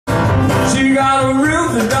She got a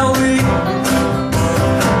roof that don't leak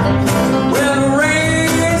when the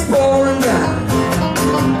rain's pouring down.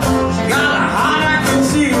 She got a heart I can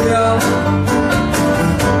see down,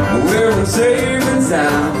 where we're safe and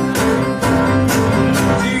sound.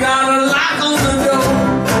 She got a lock on the door,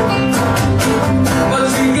 but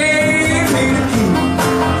she gave me the key.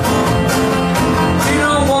 She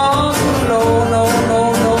don't want no, no, no,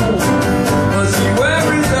 no, but she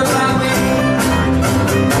worries about me.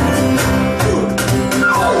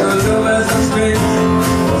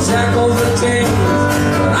 Shackles and chains,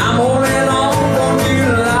 but I'm holding on for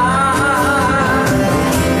dear life.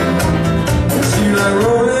 She like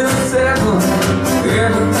rolling a seven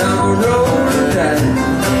every time I roll it down.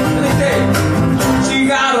 She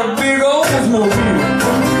got a big Oldsmobile.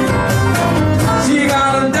 She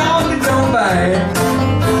got a dog that don't bite.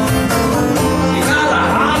 She got a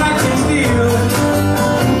heart I can steal,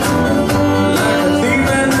 like a thief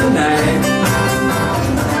in the night.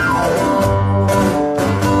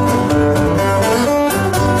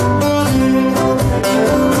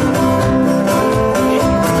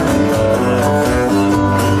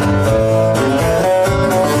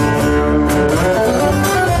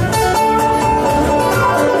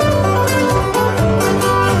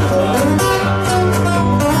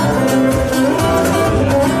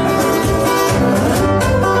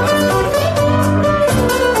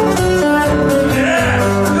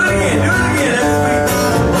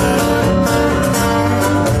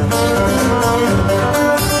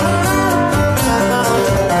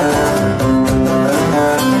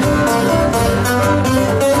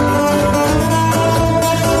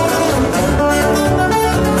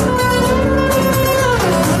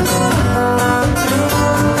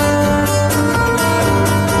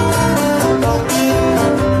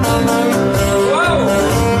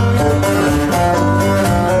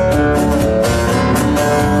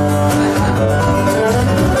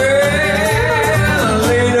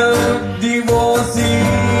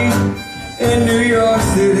 In New York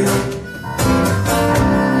City,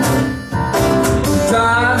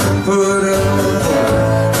 trying to put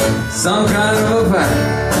up some kind of a fight,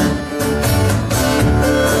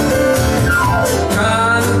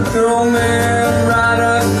 trying to throw me right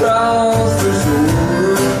across the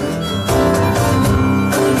shore.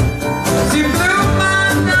 She blew my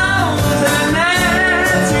nose and then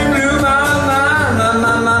she blew my mind,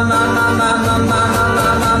 my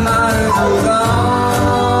so long.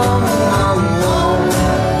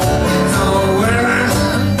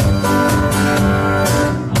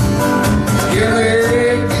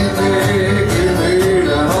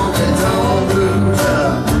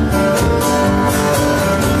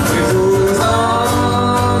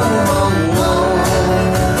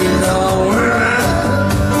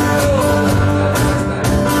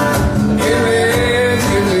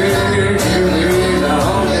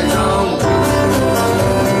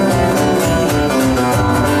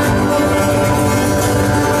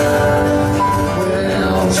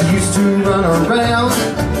 Around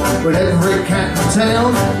with every cat in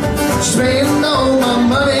town, spending all my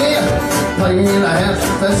money playing a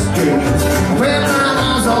half-fast game. When my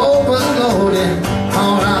eyes open loaded,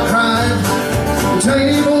 all I cried, the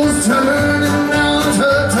tables turning round,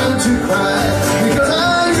 her turn to cry, because I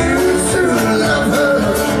used to love her,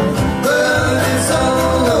 but it's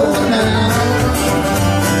all over now.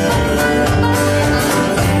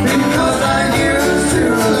 Because I used to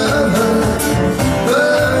love her,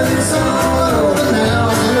 but it's all over now.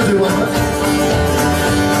 I'm gonna do one more.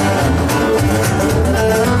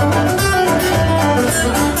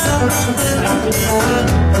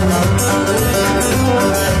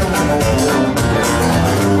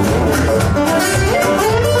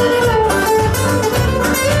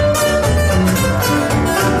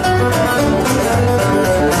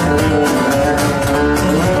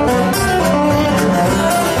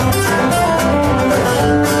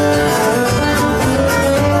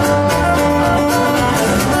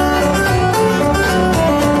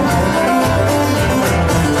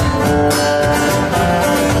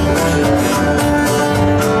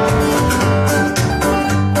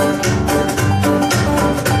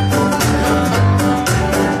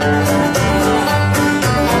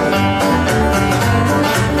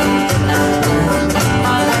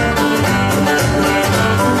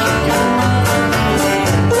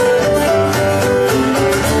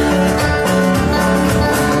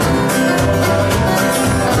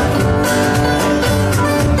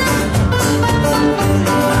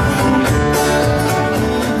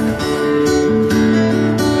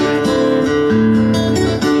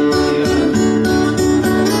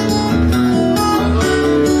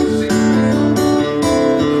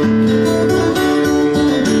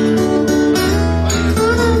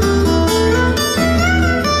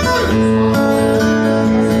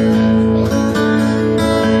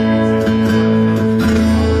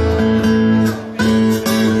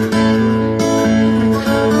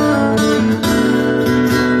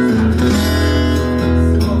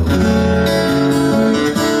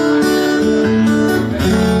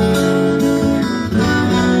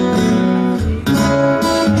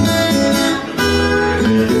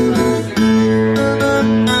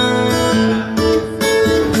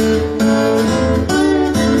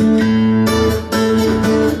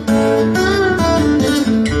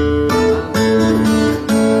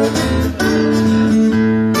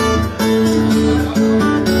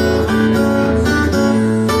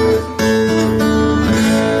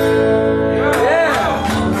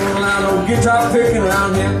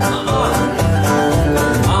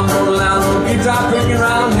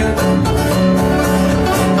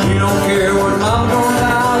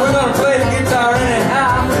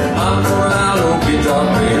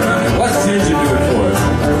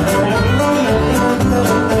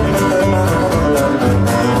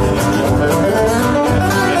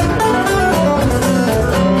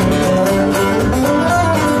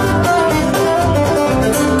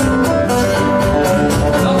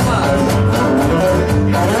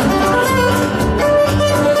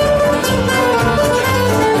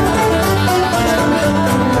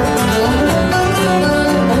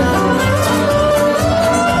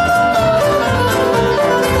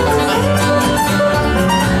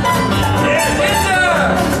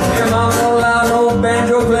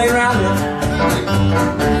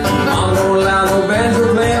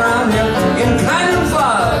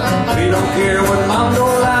 don't care what mom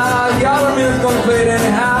don't allow. Y'all music's gonna play it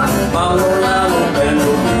anyhow. Mom don't allow no band to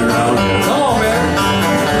be around here. Come on, man.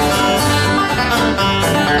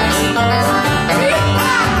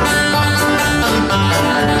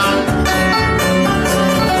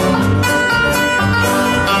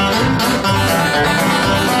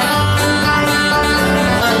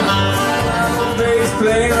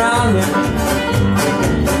 Play around here.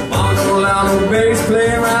 Mom don't allow no bass play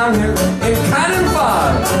around here. In Cannon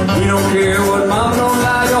Fire, we don't care what mom don't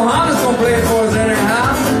allow. Johanna's gonna play it for us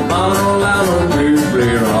anyhow. Mom don't allow no bass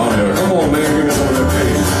play around here. Come on, man, give me some of that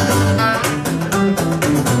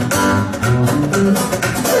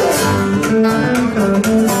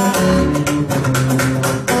bass.